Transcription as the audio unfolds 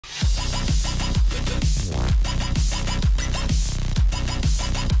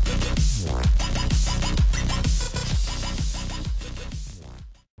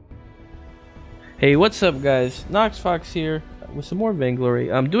Hey, what's up guys? Noxfox here with some more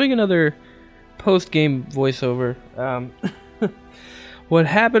Vainglory. I'm doing another post-game voiceover. What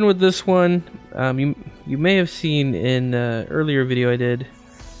happened with this one, you may have seen in an earlier video I did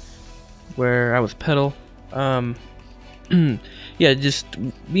where I was pedal. Yeah, just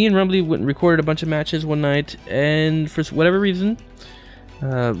me and Rumbly went and recorded a bunch of matches one night, and for whatever reason,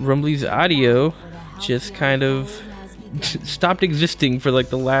 Rumbly's audio just kind of stopped existing for like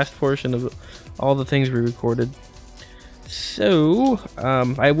the last portion of all the things we recorded. So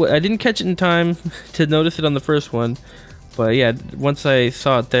I didn't catch it in time to notice it on the first one, but yeah, once I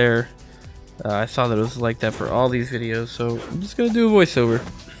saw it there, I saw that it was like that for all these videos. So I'm just gonna do a voiceover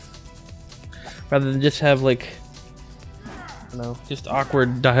rather than just have like, I don't know, just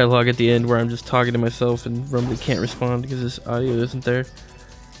awkward dialogue at the end where I'm just talking to myself and Rumbly can't respond because his audio isn't there.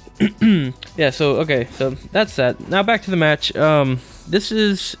 Yeah, so okay, so that's that. Now back to the match. This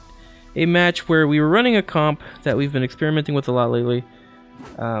is a match where we were running a comp that we've been experimenting with a lot lately.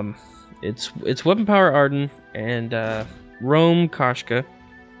 It's weapon power Arden and roam Kashka,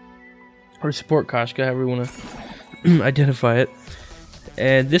 or support Kashka, however you want to identify it.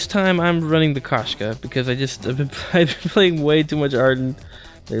 And this time I'm running the Kashka because I've been playing way too much Arden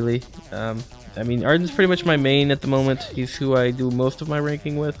lately. I mean, Arden's pretty much my main at the moment. He's who I do most of my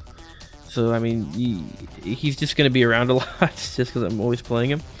ranking with. So I mean, he's just gonna be around a lot just because I'm always playing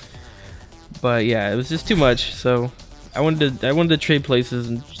him. But yeah, it was just too much. So I wanted to trade places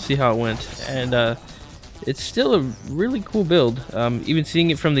and see how it went. And it's still a really cool build. Even seeing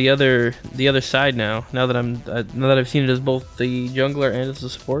it from the other side now that I've seen it as both the jungler and as a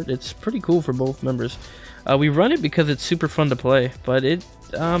support, it's pretty cool for both members. We run it because it's super fun to play, but it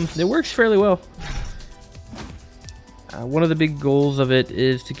works fairly well. One of the big goals of it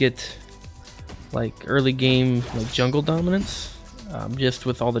is to get like early game like jungle dominance, just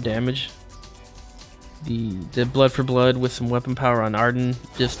with all the damage. The blood for blood with some weapon power on Arden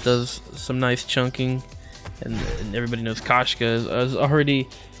just does some nice chunking, and everybody knows Kashka is already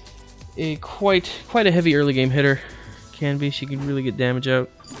a quite a heavy early game hitter. Can be, she can really get damage out.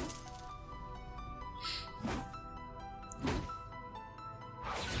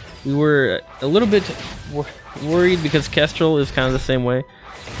 We were a little bit worried because Kestrel is kind of the same way.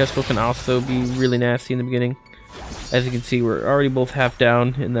 Kestrel can also be really nasty in the beginning. As you can see, we're already both half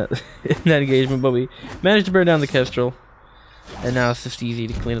down in that engagement, but we managed to burn down the Kestrel, and now it's just easy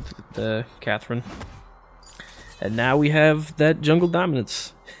to clean up the Catherine. And now we have that jungle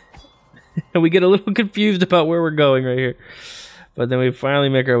dominance, and we get a little confused about where we're going right here, but then we finally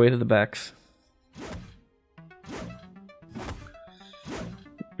make our way to the backs.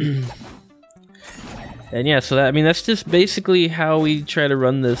 And yeah, so that's just basically how we try to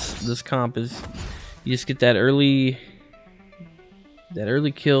run this comp. Is you just get that early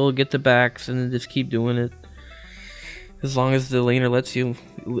kill, get the backs, and then just keep doing it as long as the laner lets you.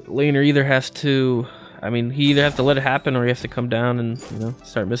 Laner either has to, he either has to let it happen or he has to come down and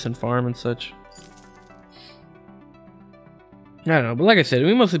start missing farm and such. I don't know, but like I said,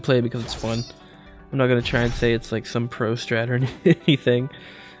 we mostly play it because it's fun. I'm not gonna try and say it's like some pro strat or anything.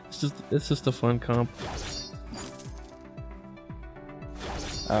 It's just a fun comp.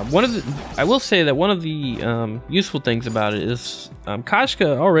 I will say that one of the useful things about it is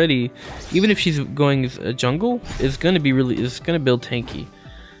Kashka already, even if she's going a jungle, is gonna build tanky.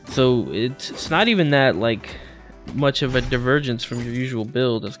 So it's not even that like much of a divergence from your usual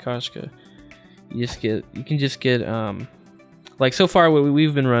build as Kashka. You can just get like so far what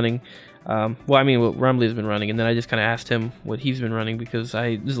we've been running. What Rumbly's been running, and then I just kind of asked him what he's been running because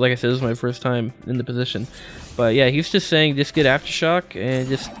like I said, this is my first time in the position. But yeah, he's just saying just get Aftershock and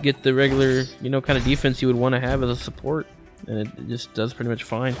just get the regular, kind of defense you would want to have as a support, and it just does pretty much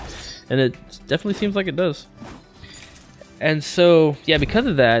fine. And it definitely seems like it does. And so yeah, because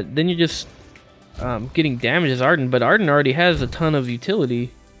of that, then you're just getting damage as Arden, but Arden already has a ton of utility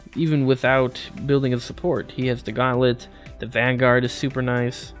even without building a support. He has the Gauntlet, the Vanguard is super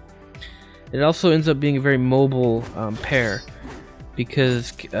nice. It also ends up being a very mobile pair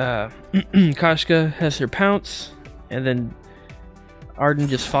because Kashka has her Pounce, and then Arden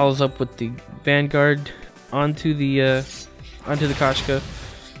just follows up with the Vanguard onto the Kashka,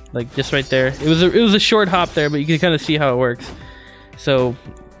 like just right there. It was a short hop there, but you can kind of see how it works. So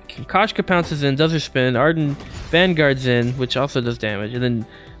Kashka pounces in, does her spin, Arden Vanguards in, which also does damage, and then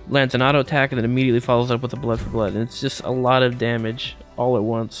lands an auto attack, and then immediately follows up with a blood for blood, and it's just a lot of damage all at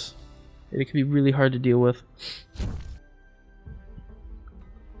once. It can be really hard to deal with.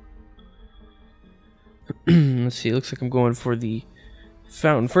 Let's see, it looks like I'm going for the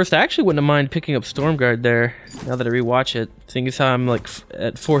Fountain. First, I actually wouldn't mind picking up Stormguard there, now that I rewatch it. Seeing as how I'm like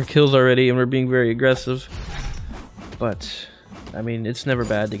at 4 kills already and we're being very aggressive. But, I mean, it's never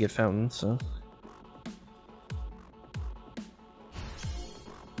bad to get Fountain, so.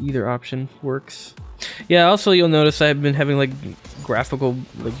 Either option works. Yeah, also you'll notice I've been having like graphical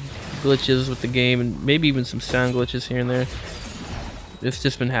like glitches with the game and maybe even some sound glitches here and there. It's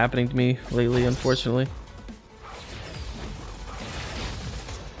just been happening to me lately, unfortunately.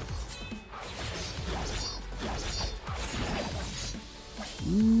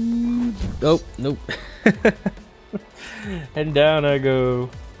 Oh, nope. And down I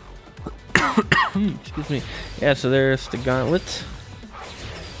go. Excuse me. Yeah, so there's the gauntlet.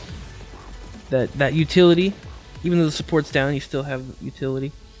 That utility, even though the support's down, you still have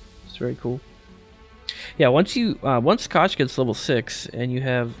utility. It's very cool. Yeah, once Koshka gets level 6 and you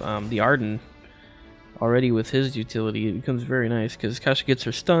have the Arden already with his utility, it becomes very nice because Kashka gets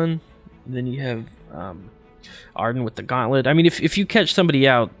her stun, and then you have Arden with the gauntlet. I mean, if you catch somebody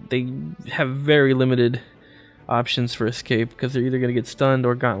out, they have very limited options for escape because they're either going to get stunned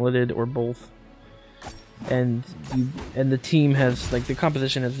or gauntleted or both. And the team has, like, the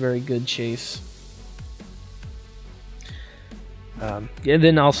composition has very good chase. And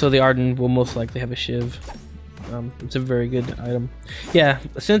then also the Arden will most likely have a Shiv. It's a very good item. Yeah,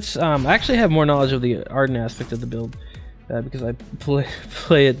 since I actually have more knowledge of the Arden aspect of the build because I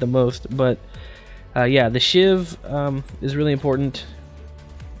play it the most. But yeah, the Shiv is really important.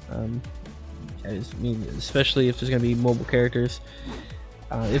 I mean, especially if there's going to be mobile characters.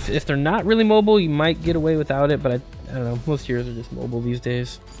 If they're not really mobile, you might get away without it, but I don't know, most heroes are just mobile these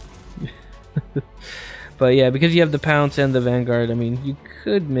days. But yeah, because you have the Pounce and the Vanguard, I mean, you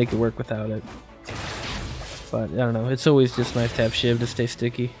could make it work without it. But I don't know, it's always just nice to have Shiv to stay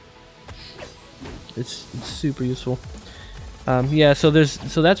sticky. It's super useful. Yeah, so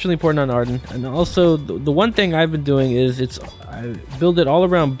that's really important on Arden. And also, the one thing I've been doing is I build it all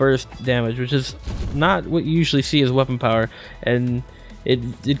around burst damage, which is not what you usually see as weapon power, and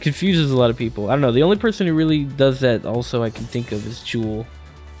it confuses a lot of people. I don't know, the only person who really does that also I can think of is Jewel,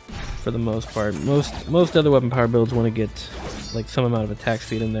 for the most part. Most other weapon power builds want to get like some amount of attack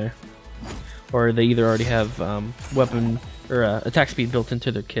speed in there, or they either already have weapon or attack speed built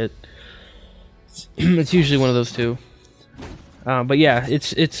into their kit. It's usually one of those two. But yeah,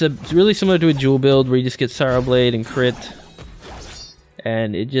 it's really similar to a Jewel build where you just get Sorrow Blade and crit,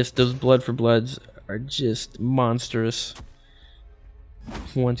 and those blood for bloods are just monstrous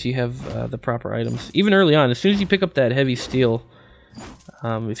once you have the proper items. Even early on, as soon as you pick up that heavy steel,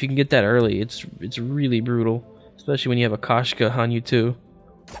 if you can get that early, it's really brutal, especially when you have a Kashka on you too.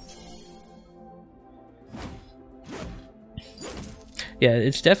 Yeah,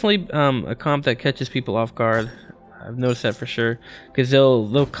 it's definitely a comp that catches people off guard. I've noticed that for sure, because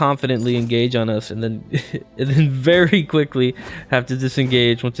they'll confidently engage on us and then and then very quickly have to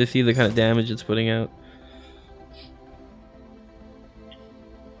disengage once they see the kind of damage it's putting out.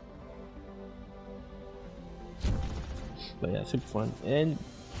 But yeah, super fun. And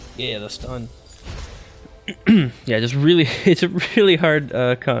yeah, the stun. Yeah, just really, it's a really hard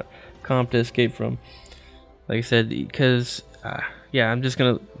comp to escape from. Like I said, because yeah,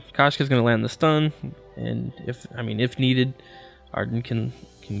 Koshka's gonna land the stun, and if needed, Arden can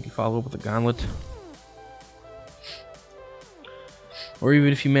follow up with a gauntlet. Or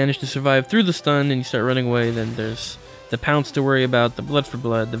even if you manage to survive through the stun and you start running away, then there's the Pounce to worry about, the blood for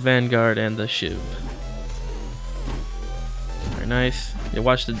blood, the Vanguard, and the Shiv. Very nice.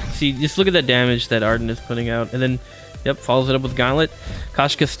 Yeah, just look at that damage that Arden is putting out, and then, yep, follows it up with Gauntlet.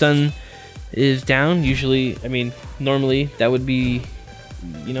 Kashka's stun is down. Usually, normally that would be,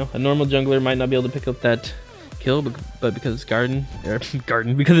 a normal jungler might not be able to pick up that kill, but because it's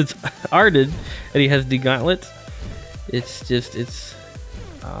because it's Arden and he has the Gauntlet,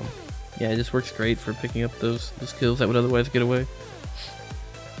 yeah, it just works great for picking up those kills that would otherwise get away.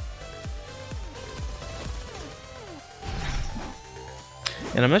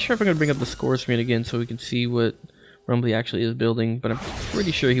 And I'm not sure if I'm going to bring up the score screen again so we can see what Rumbly actually is building, but I'm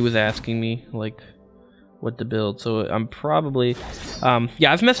pretty sure he was asking me, like, what to build. So I'm probably...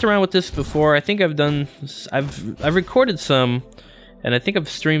 yeah, I've messed around with this before. I think I've recorded some, and I think I've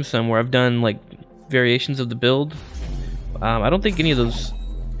streamed some where I've done, like, variations of the build. I don't think any of those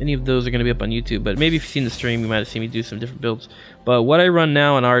are going to be up on YouTube, but maybe if you've seen the stream, you might have seen me do some different builds. But what I run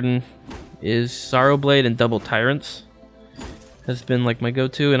now on Arden is Sorrow Blade and Double Tyrants. Has been like my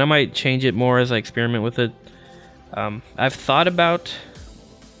go-to, and I might change it more as I experiment with it. I've thought about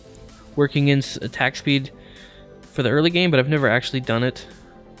working in attack speed for the early game, but I've never actually done it.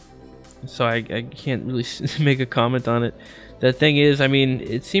 so I can't really make a comment on it. The thing is, I mean,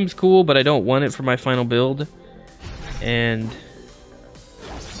 it seems cool, but I don't want it for my final build. And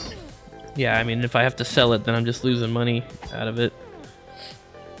yeah, I mean, if I have to sell it, then I'm just losing money out of it.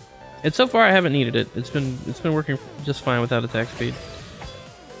 And so far, I haven't needed it. It's been working just fine without attack speed.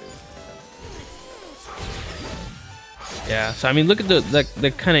 Yeah, so I mean, look at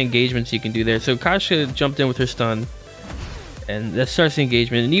the kind of engagements you can do there. So Kashka jumped in with her stun, and that starts the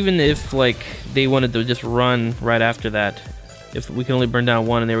engagement. And even if like they wanted to just run right after that, if we can only burn down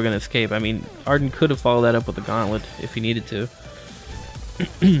one and they were going to escape, I mean, Arden could have followed that up with a gauntlet if he needed to.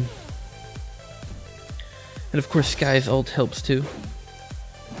 And of course, Sky's ult helps too,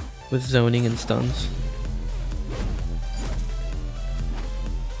 with zoning and stuns.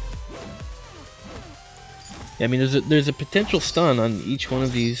 I mean, there's a potential stun on each one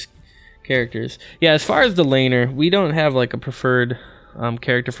of these characters. Yeah, as far as the laner, we don't have like a preferred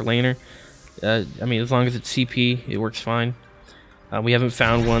character for laner. I mean, as long as it's CP, it works fine. We haven't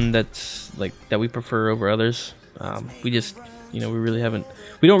found one that's like that we prefer over others. We just, you know, we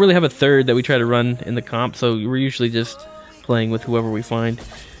don't really have a third that we try to run in the comp, so we're usually just playing with whoever we find,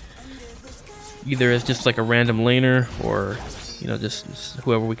 either as just like a random laner or, you know, just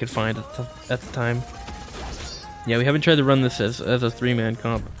whoever we could find at the time. Yeah, we haven't tried to run this as a 3-man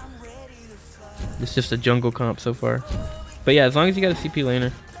comp. It's just a jungle comp so far. But yeah, as long as you got a CP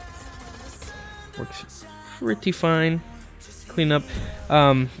laner, works pretty fine. Clean up.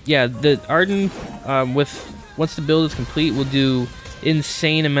 Yeah, the Arden, once the build is complete, will do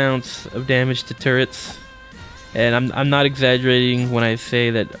insane amounts of damage to turrets. And I'm not exaggerating when I say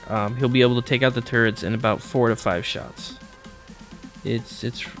that he'll be able to take out the turrets in about 4 to 5 shots.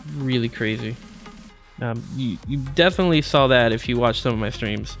 It's really crazy. You definitely saw that if you watched some of my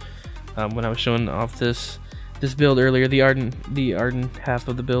streams when I was showing off this build earlier, the Arden half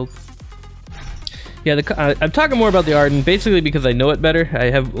of the build. Yeah, I'm talking more about the Arden basically because I know it better.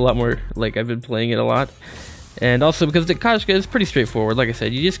 I have a lot more, like, I've been playing it a lot, and also because the Kashka is pretty straightforward. Like I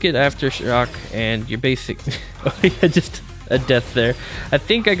said, you just get aftershock and your basic. Oh yeah, just a death there. I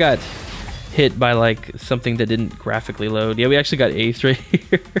think I got hit by like something that didn't graphically load. Yeah, we actually got ace right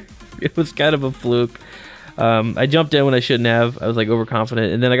here. It was kind of a fluke. I jumped in when I shouldn't have. I was like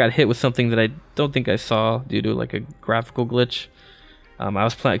overconfident, and then I got hit with something that I don't think I saw due to like a graphical glitch. I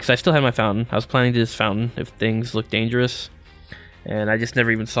was planning, because I still had my fountain. I was planning to just fountain if things looked dangerous, and I just never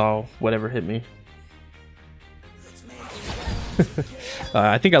even saw whatever hit me.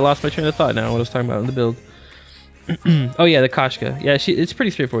 I think I lost my train of thought now. What I was talking about in the build. Oh yeah, the Koshka. Yeah, it's pretty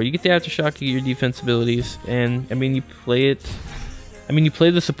straightforward. You get the aftershock, you get your defense abilities, and I mean you play it. I mean, you play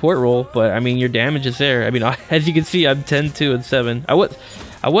the support role, but I mean, your damage is there. I mean, as you can see, I'm 10, 2, and 7.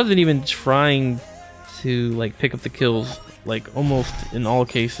 I wasn't even trying to like pick up the kills, like almost in all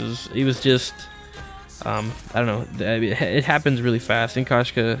cases. It was just, I don't know. It happens really fast. In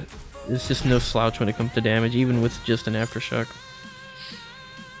Kashka, it's just no slouch when it comes to damage, even with just an aftershock.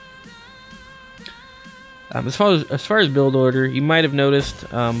 As far as build order, you might have noticed,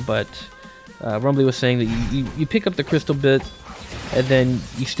 but Rumbly was saying that you pick up the crystal bit. And then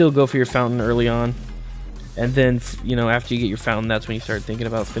you still go for your fountain early on, and then you know, after you get your fountain, that's when you start thinking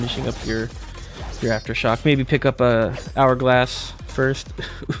about finishing up your aftershock. Maybe pick up a hourglass first.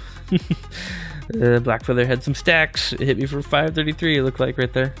 Blackfeather had some stacks. It hit me for 533. It looked like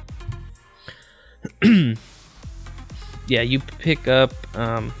right there. Yeah, you pick up.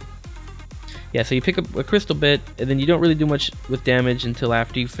 Yeah, so you pick up a crystal bit, and then you don't really do much with damage until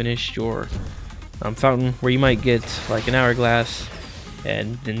after you finish your fountain, where you might get like an hourglass,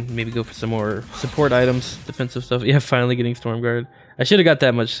 and then maybe go for some more support items, defensive stuff. Yeah, finally getting Stormguard. I should have got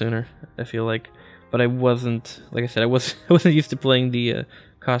that much sooner, I feel like, but I wasn't. Like I said, I wasn't used to playing the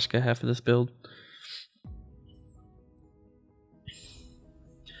Koshka half of this build.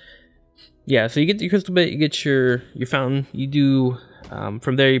 Yeah, so you get the crystal bit, you get your fountain. You do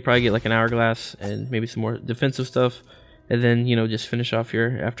from there, you probably get like an hourglass and maybe some more defensive stuff. And then, you know, just finish off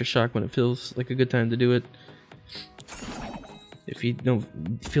your aftershock when it feels like a good time to do it. If you don't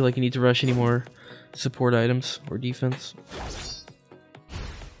feel like you need to rush any more support items or defense.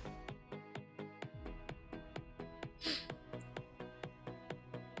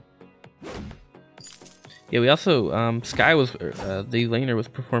 Yeah, we also, Sky was, the laner was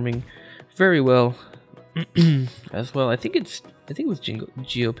performing very well as well. I think it was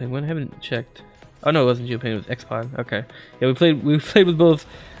Geo Penguin. I haven't checked. Oh no, it wasn't Geo Penguin, it was Xpod. Okay. Yeah, we played with both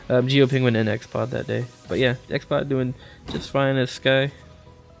Geo Penguin and Xpod that day. But yeah, Xpod doing just fine as Sky.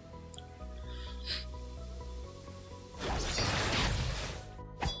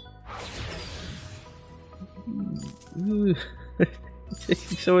 Ooh.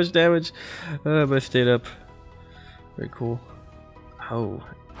 Taking so much damage, but I stayed up. Very cool. Oh,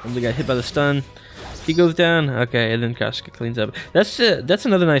 Rumbly got hit by the stun. He goes down. Okay, and then Kashka cleans up. That's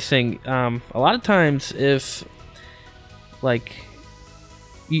another nice thing. A lot of times, if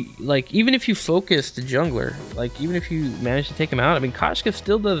even if you focus the jungler, like even if you manage to take him out, I mean, Kashka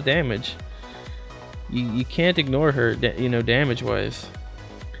still does damage. You can't ignore her, you know, damage wise.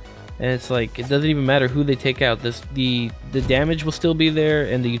 And it's like, it doesn't even matter who they take out. The damage will still be there,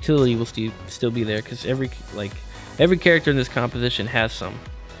 and the utility will still be there, because every character in this composition has some.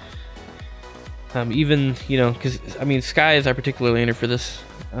 Even, you know, because I mean, Skye is our particular laner for this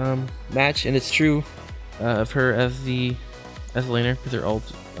match, and it's true of her as the laner, because her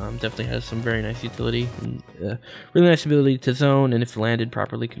ult definitely has some very nice utility and really nice ability to zone, and if landed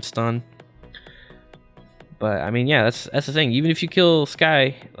properly, can stun. But I mean, yeah, that's the thing. Even if you kill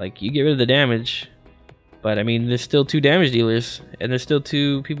Skye, like, you get rid of the damage, but I mean, there's still 2 damage dealers, and there's still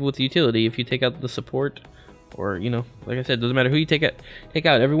 2 people with the utility. If you take out the support, or, you know, like I said, doesn't matter who you take out.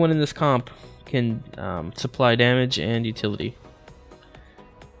 Everyone in this comp can supply damage and utility,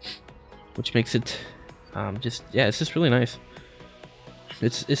 which makes it it's just really nice.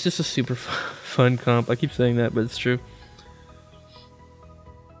 It's just a super fun comp. I keep saying that, but it's true.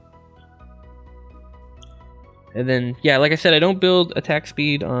 And then, yeah, like I said, I don't build attack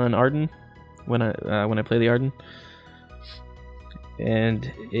speed on Arden when I play the Arden,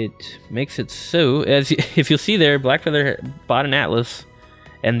 and it makes it so, if you'll see there, Blackfeather bought an Atlas,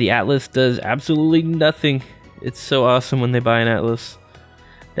 and the Atlas does absolutely nothing. It's so awesome when they buy an Atlas.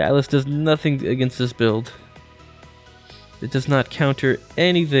 The Atlas does nothing against this build. It does not counter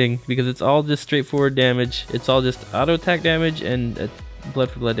anything, because it's all just straightforward damage. It's all just auto attack damage and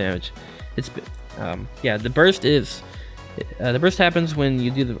blood for blood damage. It's yeah, the burst happens when you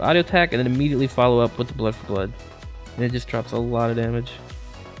do the auto attack and then immediately follow up with the blood for blood, and it just drops a lot of damage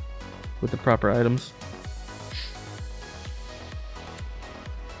with the proper items.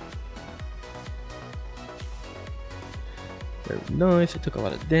 Very nice. It took a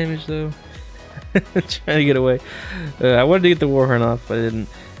lot of damage though. Trying to get away. I wanted to get the Warhorn off, but I didn't.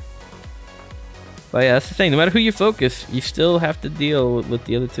 But yeah, that's the thing. No matter who you focus, you still have to deal with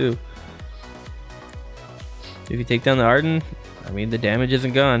the other 2. If you take down the Arden, I mean, the damage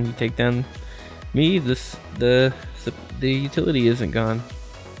isn't gone. You take down me, the utility isn't gone.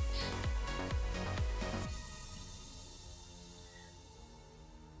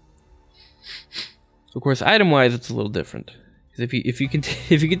 So of course, item-wise, it's a little different. Because if you can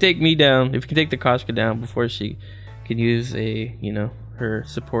take me down, if you can take the Koshka down before she can use her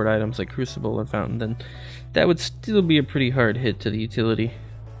support items like Crucible and Fountain, then that would still be a pretty hard hit to the utility.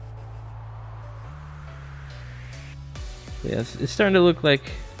 Yes, it's starting to look like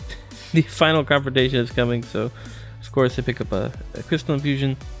the final confrontation is coming, so of course I pick up a Crystal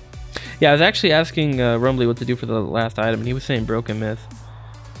Infusion. Yeah, I was actually asking Rumbly what to do for the last item, and he was saying Broken Myth.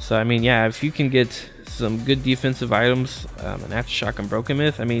 So I mean, yeah, if you can get some good defensive items, an Aftershock and Broken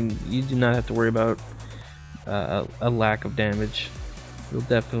Myth, I mean, you do not have to worry about a lack of damage. It'll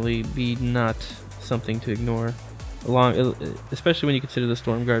definitely be not something to ignore, especially when you consider the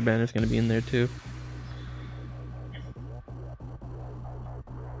Stormguard banner is going to be in there too.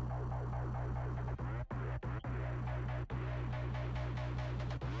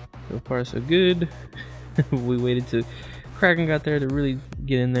 So far so good. We waited till Kraken got there to really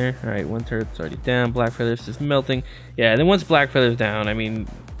get in there. Alright, one turret's already down. Blackfeather's just melting. Yeah, and then once Blackfeather's down, I mean,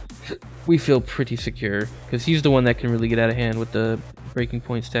 we feel pretty secure, because he's the one that can really get out of hand with the breaking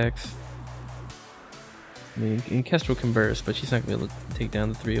point stacks. I mean, and Kestrel can burst, but she's not going to be able to take down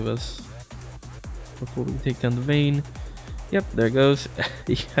the 3 of us before we can take down the Vayne. Yep, there it goes.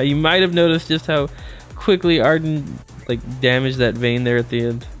 You might have noticed just how quickly Arden damaged that Vayne there at the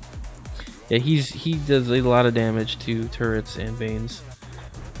end. Yeah, he does a lot of damage to turrets and Vaynes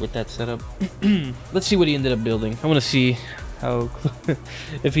with that setup. Let's see what he ended up building. I want to see how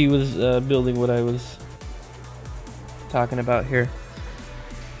if he was building what I was talking about here.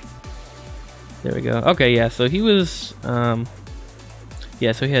 There we go. Okay, yeah, so he was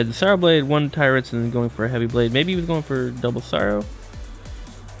yeah, so he had the Sorrow Blade, 1 Tyrants, and then going for a Heavy Blade. Maybe he was going for double Sorrow,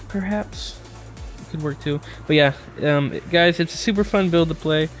 perhaps. It could work too. But yeah, guys, it's a super fun build to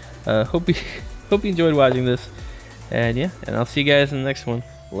play. Hope you enjoyed watching this, and yeah, and I'll see you guys in the next one.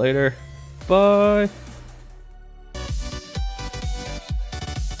 Later, bye.